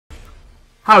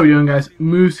How are we doing, guys?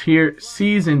 Moose here,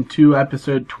 Season 2,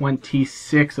 Episode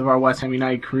 26 of our West Ham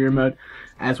United Career Mode,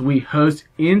 as we host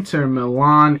Inter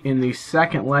Milan in the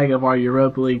second leg of our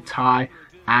Europa League tie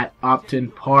at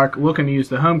Upton Park, looking to use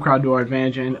the home crowd to our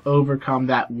advantage and overcome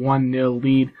that 1-0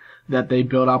 lead that they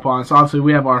built up on. So obviously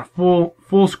we have our full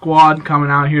squad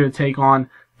coming out here to take on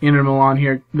Inter Milan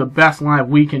here, the best lineup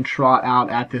we can trot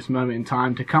out at this moment in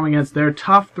time to come against their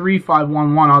tough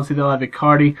 3-5-1-1. Obviously, they'll have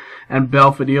Icardi and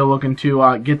Belfodil looking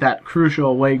to get that crucial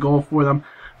away goal for them.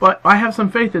 But I have some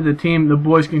faith in the team. The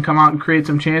boys can come out and create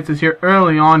some chances here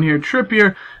early on here.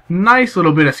 Trippier, nice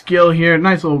little bit of skill here.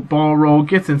 Nice little ball roll.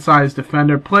 Gets inside his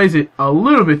defender. Plays it a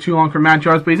little bit too long for Matt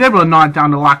Jarvis, but he's able to knock it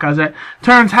down to Lacazette.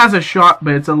 Turns, has a shot,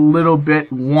 but it's a little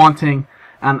bit wanting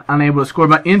and unable to score.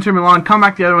 But Inter Milan come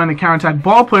back the other way in the counterattack.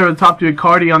 Ball player with the top to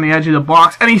Icardi on the edge of the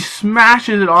box, and he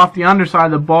smashes it off the underside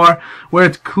of the bar where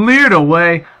it's cleared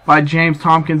away by James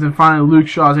Tompkins, and finally Luke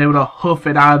Shaw is able to hoof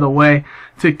it out of the way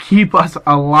to keep us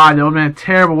alive. That would have been a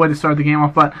terrible way to start the game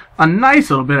off, but a nice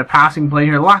little bit of passing play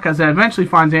here. Lacazette eventually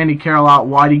finds Andy Carroll out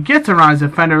wide. He gets around his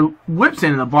defender, whips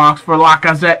into the box for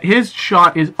Lacazette. His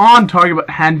shot is on target, but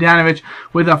Handanovic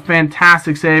with a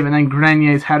fantastic save, and then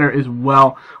Grenier's header is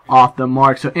well off the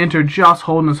mark. So Inter just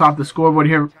holding us off the scoreboard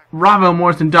here. Ravel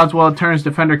Morrison does well, turns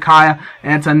defender Kaya,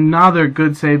 and it's another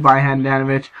good save by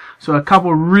Handanovic. So a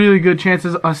couple really good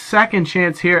chances. A second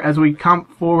chance here as we come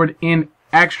forward in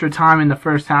extra time in the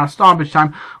first half, stoppage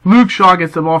time. Luke Shaw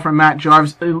gets the ball from Matt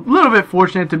Jarvis. A little bit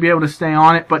fortunate to be able to stay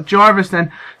on it, but Jarvis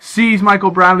then sees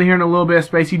Michael Bradley here in a little bit of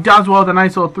space. He does well with a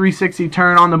nice little 360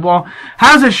 turn on the ball.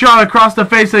 Has a shot across the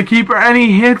face of the keeper, and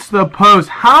he hits the post.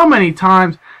 How many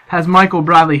times has Michael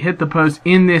Bradley hit the post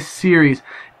in this series?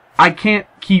 I can't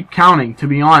keep counting, to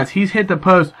be honest. He's hit the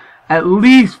post at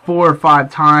least 4 or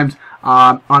 5 times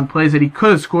on plays that he could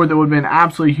have scored that would have been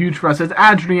absolutely huge for us, as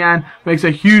Adrian makes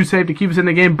a huge save to keep us in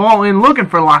the game. Ball in, looking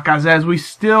for Lacazette, as we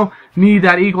still need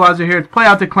that equalizer here. It's play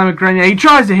out to Clement Grenier. He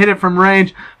tries to hit it from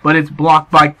range, but it's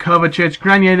blocked by Kovacic.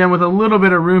 Grenier then with a little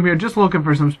bit of room here, just looking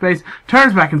for some space.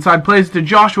 Turns back inside, plays to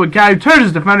Joshua Gay, who turns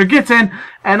his defender, gets in,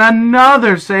 and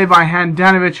another save by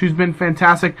Handanovic, who's been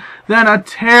fantastic. Then a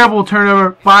terrible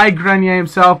turnover by Grenier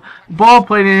himself. Ball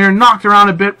played in here, knocked around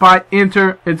a bit by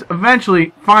Inter. It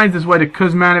eventually finds its way to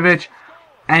Kuzmanovic,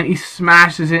 and he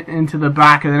smashes it into the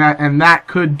back of the net, and that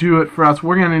could do it for us.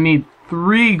 We're going to need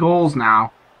 3 goals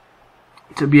now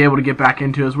to be able to get back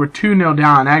into us. We're 2-0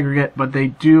 down in aggregate, but they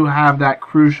do have that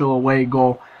crucial away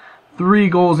goal. 3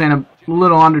 goals in a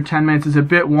little under 10 minutes is a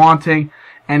bit wanting,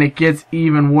 and it gets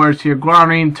even worse here.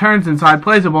 Guarin turns inside,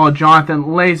 plays the ball to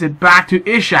Jonathan, lays it back to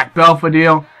Ishak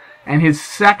Belfodil, and his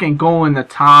second goal in the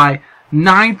tie.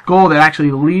 9th goal that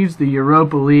actually leaves the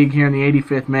Europa League here in the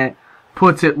 85th minute.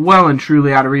 Puts it well and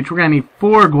truly out of reach. We're going to need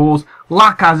 4 goals.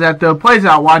 Lacazette, though, plays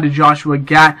out wide to Joshua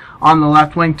Gat on the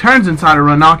left wing. Turns inside of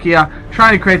Ranocchia,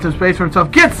 trying to create some space for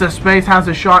himself. Gets the space, has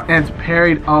a shot, and it's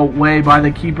parried away by the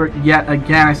keeper yet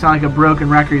again. I sound like a broken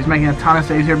record. He's making a ton of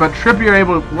saves here, but Trippier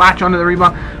able to latch onto the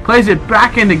rebound. Plays it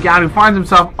back into Gat, who finds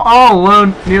himself all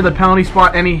alone near the penalty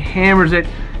spot, and he hammers it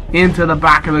into the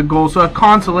back of the goal. So a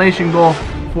consolation goal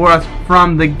for us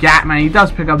from the Gat man. He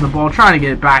does pick up the ball, trying to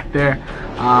get it back there.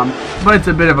 But it's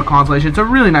a bit of a consolation. It's a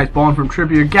really nice ball in from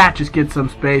Trippier. Gat just gets some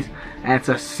space, and it's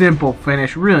a simple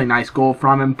finish. Really nice goal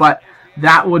from him. But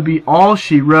that would be all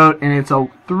she wrote, and it's a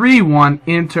 3-1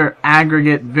 Inter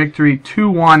aggregate victory,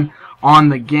 2-1 on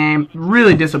the game.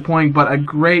 Really disappointing, but a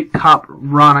great cup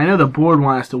run. I know the board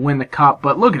wanted us to win the cup,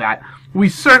 but look at that. We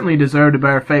certainly deserved a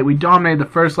better fate. We dominated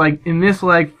the first leg. In this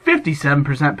leg,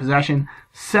 57% possession,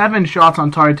 7 shots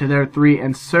on target to their 3,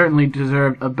 and certainly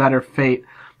deserved a better fate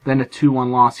than a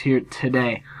 2-1 loss here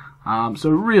today.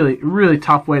 So really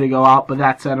tough way to go out, but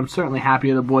that said, I'm certainly happy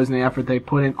with the boys and the effort they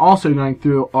put in. Also going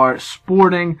through our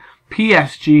Sporting,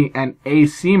 PSG, and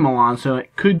AC Milan, so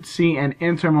it could see an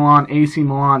Inter Milan, AC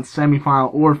Milan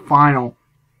semifinal or final,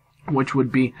 which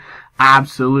would be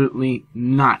absolutely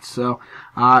nuts. So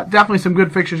definitely some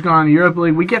good fixtures going on in the Europa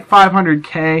League. We get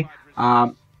 500K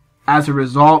as a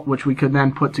result, which we could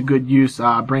then put to good use,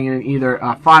 bringing in either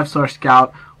a 5-star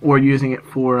scout or using it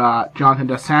for Jonathan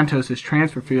Dos Santos'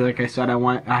 transfer fee. Like I said,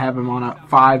 I have him on a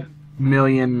 £5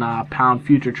 million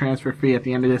future transfer fee at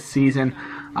the end of this season.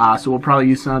 So we'll probably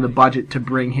use some of the budget to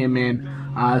bring him in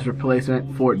as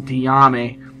replacement for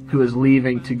Diame, who is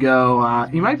leaving to go.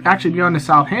 He might actually be on to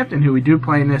Southampton, who we do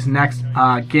play in this next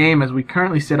game, as we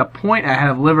currently sit a point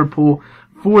ahead of Liverpool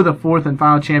for the 4th and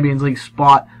final Champions League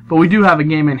spot. But we do have a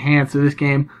game in hand, so this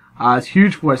game is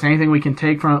huge for us. Anything we can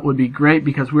take from it would be great,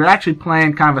 because we're actually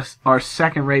playing kind of our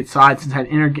second-rate side, since that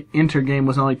Inter game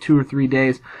was only 2 or 3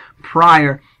 days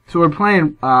prior. So we're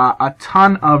playing a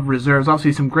ton of reserves.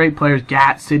 Obviously, some great players.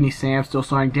 Gat, Sidney Sam still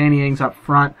starting. Danny Ings up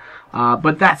front.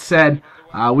 But that said,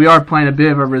 we are playing a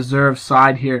bit of a reserve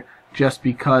side here just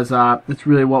because it's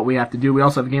really what we have to do. We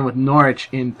also have a game with Norwich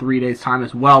in 3 days' time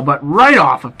as well. But right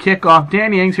off of kickoff,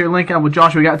 Danny Ings here linking up with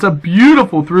Joshua Gat. It's a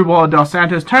beautiful through ball to Dos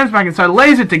Santos. Turns back inside,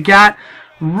 lays it to Gat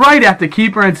right at the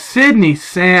keeper. And Sidney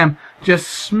Sam just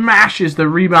smashes the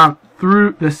rebound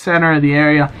through the center of the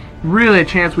area. Really a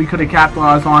chance we could have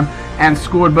capitalized on and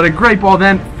scored. But a great ball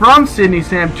then from Sidney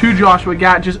Sam to Joshua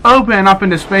Gat. Just opening up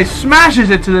into space.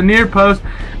 Smashes it to the near post.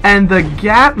 And the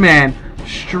Gat man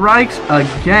strikes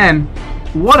again.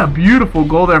 What a beautiful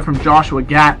goal there from Joshua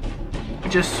Gat.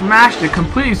 Just smashed it.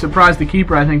 Completely surprised the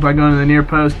keeper, I think, by going to the near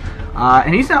post.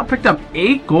 And he's now picked up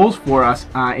 8 goals for us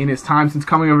in his time since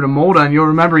coming over to Molde. And you'll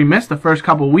remember he missed the first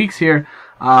couple weeks here.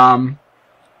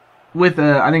 With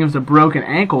I think it was a broken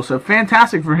ankle, so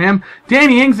fantastic for him.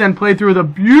 Danny Ings then played through with a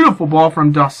beautiful ball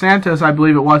from Dos Santos, I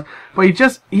believe it was, but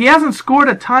he hasn't scored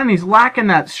a ton. He's lacking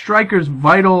that striker's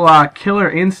vital killer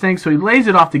instinct, so he lays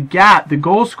it off to Gat. The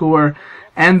goal scorer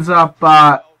ends up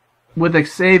with a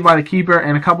save by the keeper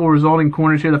and a couple resulting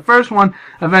corners here. The first one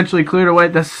eventually cleared away.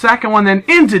 The second one then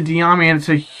into Diami, and it's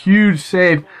a huge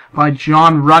save by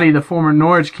John Ruddy, the former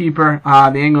Norwich keeper,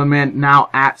 the England man now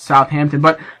at Southampton.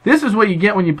 But this is what you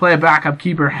get when you play a backup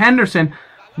keeper. Henderson,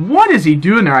 what is he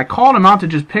doing there? I called him out to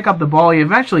just pick up the ball. He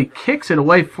eventually kicks it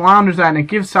away, flounders that, and it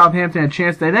gives Southampton a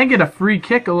chance. They then get a free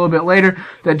kick a little bit later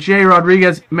that Jay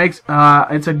Rodriguez makes.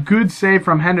 It's a good save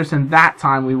from Henderson that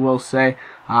time, we will say.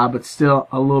 But still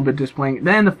a little bit disappointing.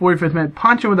 Then the 45th minute,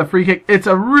 punching with a free kick. It's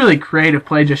a really creative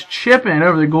play, just chipping it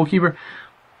over the goalkeeper.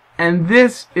 And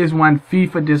this is when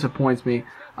FIFA disappoints me.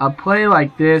 A play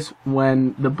like this,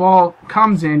 when the ball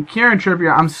comes in, Kieran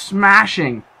Trippier, I'm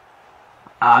smashing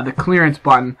the clearance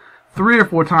button 3 or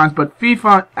 4 times, but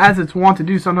FIFA, as it's wont to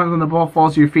do, sometimes when the ball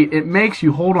falls to your feet, it makes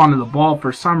you hold on to the ball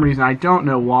for some reason. I don't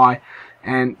know why.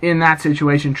 And in that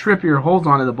situation, Trippier holds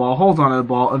onto the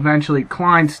ball. Eventually,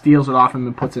 Klein steals it off him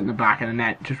and puts it in the back of the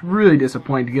net. Just really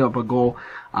disappointing to give up a goal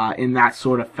in that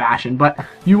sort of fashion. But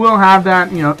you will have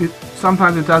that, you know,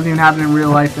 sometimes it doesn't even happen in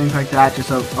real life, things like that, just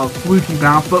a fluky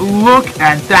bounce. But look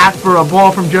at that for a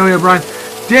ball from Joey O'Brien.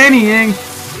 Danny Ings,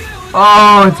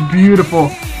 oh, it's beautiful.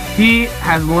 He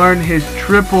has learned his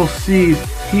triple C's.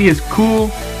 He is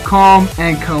cool, calm,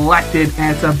 and collected,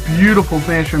 and it's a beautiful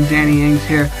finish from Danny Ings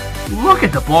here. Look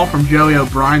at the ball from Joey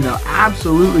O'Brien, though.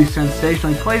 Absolutely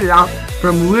sensational. He played it out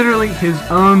from literally his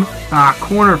own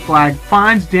corner flag.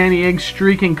 Finds Danny Ings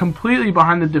streaking completely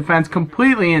behind the defense,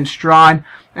 completely in stride.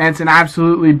 And it's an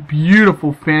absolutely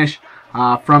beautiful finish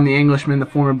from the Englishman, the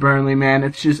former Burnley man.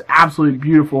 It's just absolutely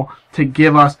beautiful to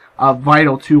give us a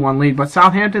vital 2-1 lead. But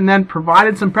Southampton then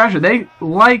provided some pressure. They,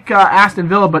 like Aston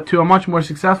Villa, but to a much more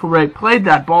successful rate, played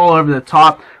that ball over the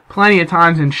top plenty of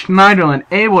times, and Schneiderlin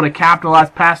able to capitalize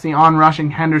past the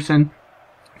on-rushing Henderson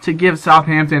to give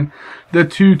Southampton the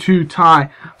 2-2 tie.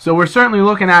 So we're certainly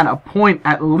looking at a point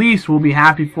at least will be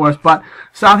happy for us. But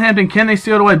Southampton, can they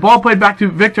steal it away? Ball played back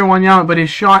to Victor Wanyama, but his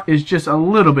shot is just a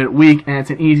little bit weak, and it's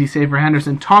an easy save for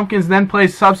Henderson. Tompkins then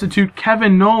plays substitute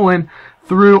Kevin Nolan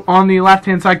through on the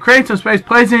left-hand side, creates some space,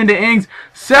 plays it into Ings,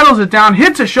 settles it down,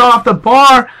 hits a shot off the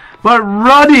bar, but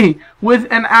Ruddy with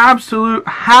an absolute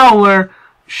howler.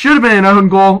 Should have been an own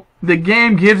goal. The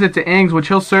game gives it to Ings, which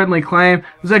he'll certainly claim. It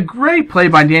was a great play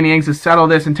by Danny Ings to settle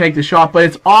this and take the shot, but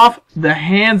it's off the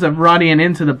hands of Ruddy and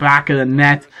into the back of the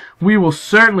net. We will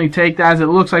certainly take that, as it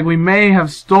looks like we may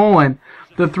have stolen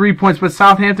the 3 points, but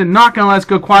Southampton not going to let us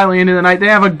go quietly into the night. They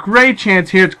have a great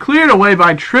chance here. It's cleared away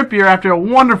by Trippier after a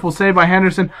wonderful save by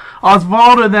Henderson.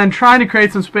 Osvaldo then trying to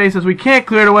create some space as we can't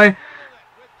clear it away.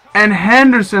 And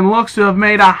Henderson looks to have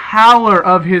made a howler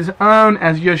of his own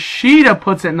as Yoshida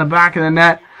puts it in the back of the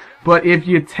net. But if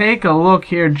you take a look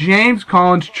here, James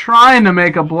Collins trying to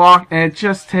make a block, and it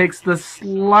just takes the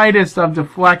slightest of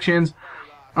deflections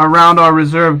around our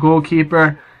reserve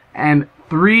goalkeeper. And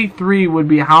 3-3 would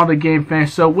be how the game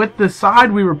finished. So with the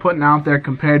side we were putting out there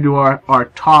compared to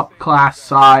our top-class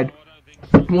side,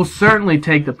 we'll certainly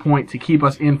take the point to keep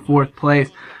us in 4th place.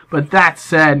 But that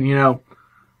said, you know,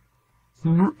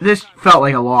 this felt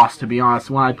like a loss, to be honest,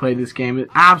 when I played this game. It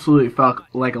absolutely felt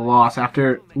like a loss.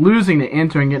 After losing to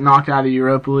Inter and getting knocked out of the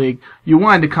Europa League, you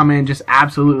wanted to come in and just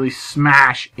absolutely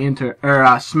smash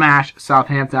smash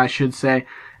Southampton, I should say.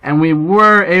 And we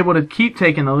were able to keep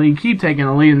taking the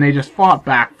lead, and they just fought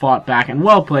back, and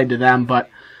well played to them. But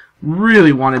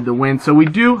really wanted the win. So we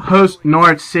do host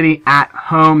Norwich City at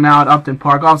home now at Upton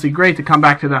Park. Obviously great to come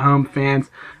back to the home fans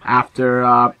after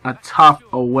a tough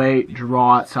away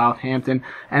draw at Southampton,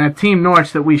 and a team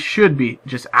Norwich that we should be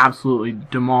just absolutely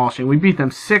demolishing. We beat them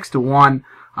 6-1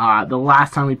 the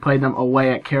last time we played them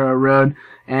away at Carrow Road,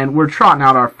 and we're trotting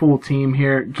out our full team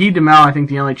here. Guy Demel, I think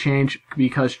the only change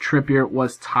because Trippier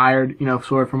was tired,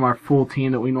 sort of from our full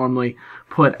team that we normally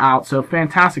put out. So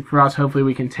fantastic for us. Hopefully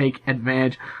we can take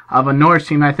advantage of a Norwich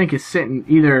team that I think is sitting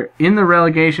either in the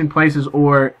relegation places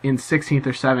or in 16th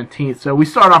or 17th. So we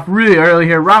start off really early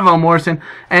here. Ravel Morrison,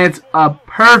 and it's a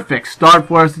perfect start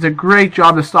for us. It's a great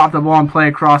job to stop the ball and play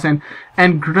across, and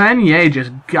Grenier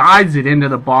just guides it into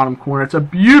the bottom corner. It's a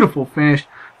beautiful finish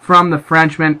from the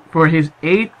Frenchman for his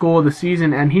 8th goal of the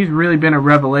season, and he's really been a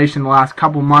revelation the last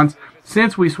couple months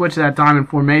since we switched to that diamond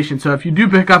formation. So if you do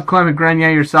pick up Clement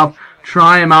Grenier yourself,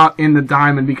 try him out in the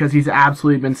diamond because he's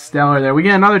absolutely been stellar there. We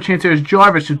get another chance here as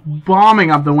Jarvis just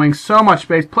bombing up the wing, so much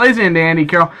space, plays it into Andy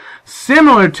Carroll,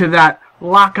 similar to that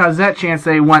Lacazette chance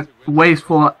they went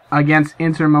wasteful against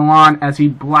Inter Milan as he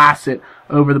blasts it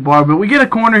over the bar. But we get a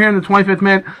corner here in the 25th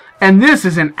minute, and this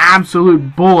is an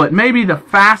absolute bullet, maybe the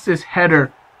fastest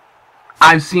header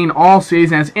I've seen all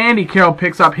season, as Andy Carroll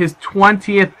picks up his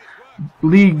 20th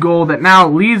league goal that now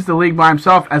leads the league by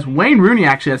himself, as Wayne Rooney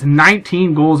actually has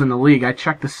 19 goals in the league. I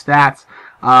checked the stats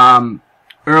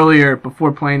earlier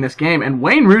before playing this game, and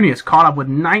Wayne Rooney is caught up with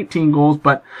 19 goals,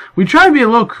 but we try to be a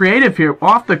little creative here.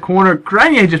 Off the corner,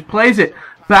 Grenier just plays it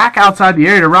back outside the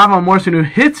area to Ravel Morrison, who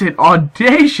hits it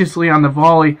audaciously on the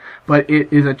volley, but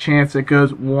it is a chance that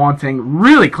goes wanting.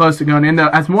 Really close to going in, though,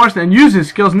 as Morrison uses his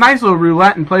skills. Nice little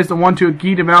roulette and plays the 1-2 with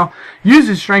Guy Demel. Uses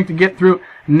his strength to get through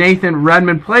Nathan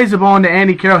Redmond. Plays the ball into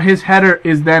Andy Carroll. His header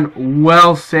is then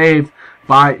well saved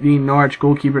by the Norwich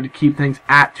goalkeeper to keep things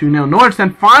at 2-0. Norwich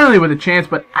then finally with a chance,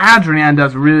 but Adrian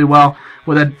does really well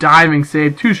with a diving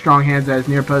save. Two strong hands at his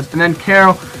near post. And then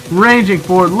Carroll, ranging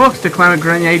forward, looks to Clement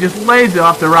Grenier. He just lays it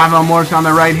off to Ravel Morrison on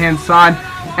the right-hand side.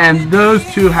 And those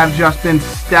two have just been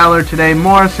stellar today.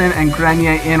 Morrison and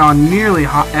Grenier in on nearly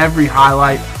every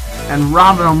highlight. And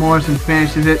Ravel Morrison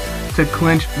finishes it to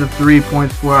clinch the 3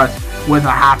 points for us with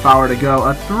a half hour to go.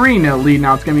 A 3-0 lead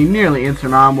now. It's going to be nearly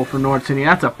insurmountable for Norwich City.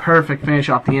 That's a perfect finish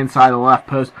off the inside of the left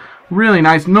post. Really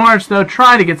nice. Norwich, though,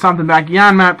 trying to get something back.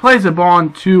 Jan Matt plays the ball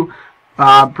into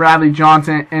Bradley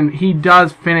Johnson, and he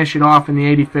does finish it off in the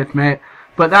 85th minute.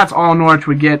 But that's all Norwich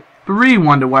would get.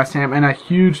 3-1 to West Ham, and a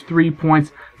huge 3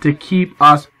 points to keep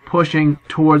us pushing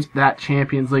towards that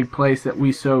Champions League place that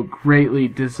we so greatly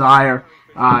desire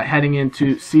heading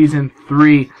into Season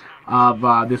 3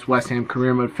 of this West Ham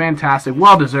career mode. Fantastic,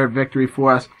 well-deserved victory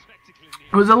for us.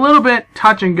 It was a little bit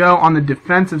touch and go on the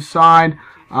defensive side,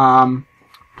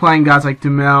 playing guys like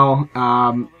Demel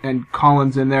and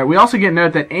Collins in there. We also get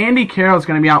note that Andy Carroll is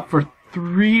going to be out for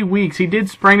 3 weeks. He did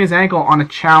sprain his ankle on a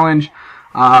challenge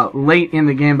late in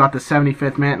the game, about the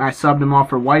 75th minute, and I subbed him off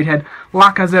for Whitehead.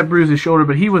 Lacazette bruised his shoulder,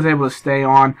 but he was able to stay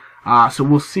on, so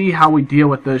we'll see how we deal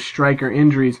with those striker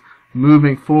injuries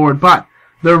moving forward. But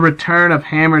the return of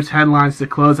Hammers headlines to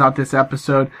close out this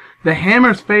episode. The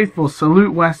Hammers faithful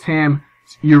salute West Ham's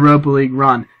Europa League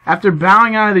run. After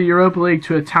bowing out of the Europa League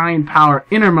to Italian power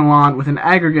Inter Milan with an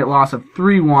aggregate loss of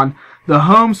 3-1, the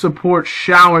home support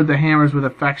showered the Hammers with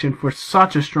affection for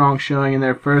such a strong showing in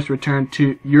their first return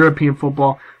to European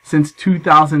football since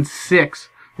 2006,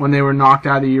 when they were knocked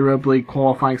out of the Europa League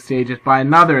qualifying stages by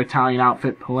another Italian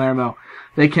outfit, Palermo.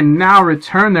 They can now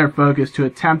return their focus to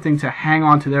attempting to hang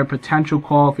on to their potential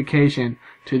qualification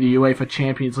to the UEFA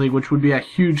Champions League, which would be a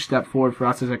huge step forward for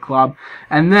us as a club.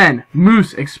 And then,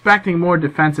 Moose expecting more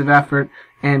defensive effort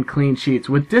and clean sheets.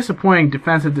 With disappointing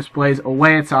defensive displays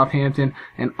away at Southampton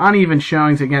and uneven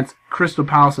showings against Crystal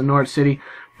Palace and Norwich City,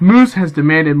 Moose has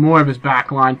demanded more of his back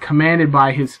line, commanded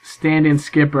by his stand-in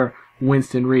skipper,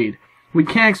 Winston Reid. We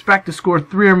can't expect to score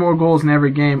 3 or more goals in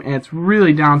every game, and it's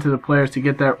really down to the players to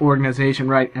get their organization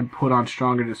right and put on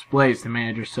stronger displays, the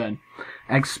manager said.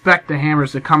 Expect the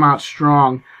Hammers to come out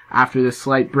strong after this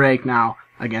slight break now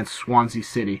against Swansea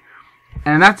City.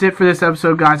 And that's it for this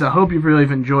episode, guys. I hope you've really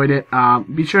enjoyed it.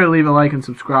 Be sure to leave a like and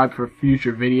subscribe for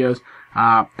future videos,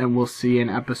 and we'll see you in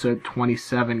episode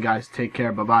 27, guys. Take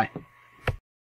care. Bye-bye.